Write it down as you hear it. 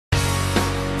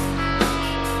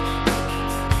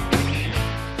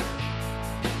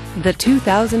The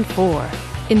 2004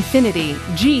 Infiniti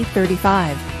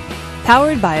G35.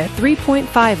 Powered by a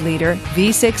 3.5-liter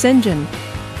V6 engine.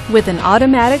 With an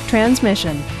automatic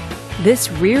transmission, this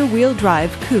rear-wheel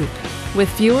drive coupe, with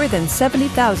fewer than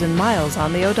 70,000 miles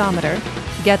on the odometer,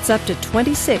 gets up to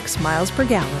 26 miles per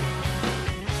gallon.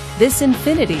 This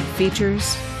Infiniti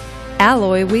features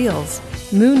alloy wheels,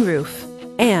 moonroof,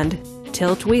 and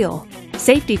tilt wheel.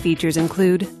 Safety features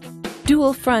include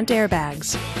dual front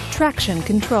airbags, traction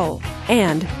control,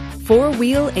 and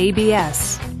four-wheel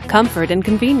ABS. Comfort and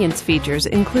convenience features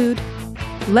include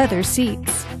leather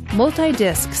seats,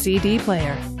 multi-disc CD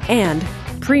player, and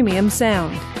premium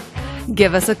sound.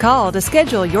 Give us a call to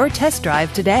schedule your test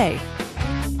drive today.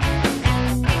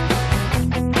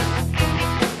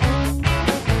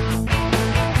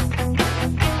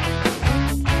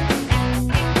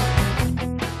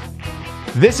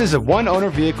 This is a one-owner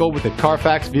vehicle with a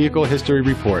Carfax Vehicle History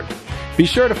Report. Be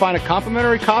sure to find a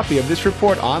complimentary copy of this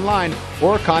report online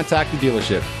or contact the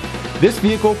dealership. This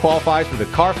vehicle qualifies for the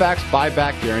Carfax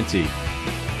buyback guarantee.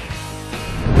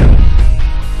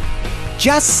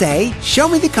 Just say, "Show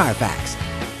me the Carfax."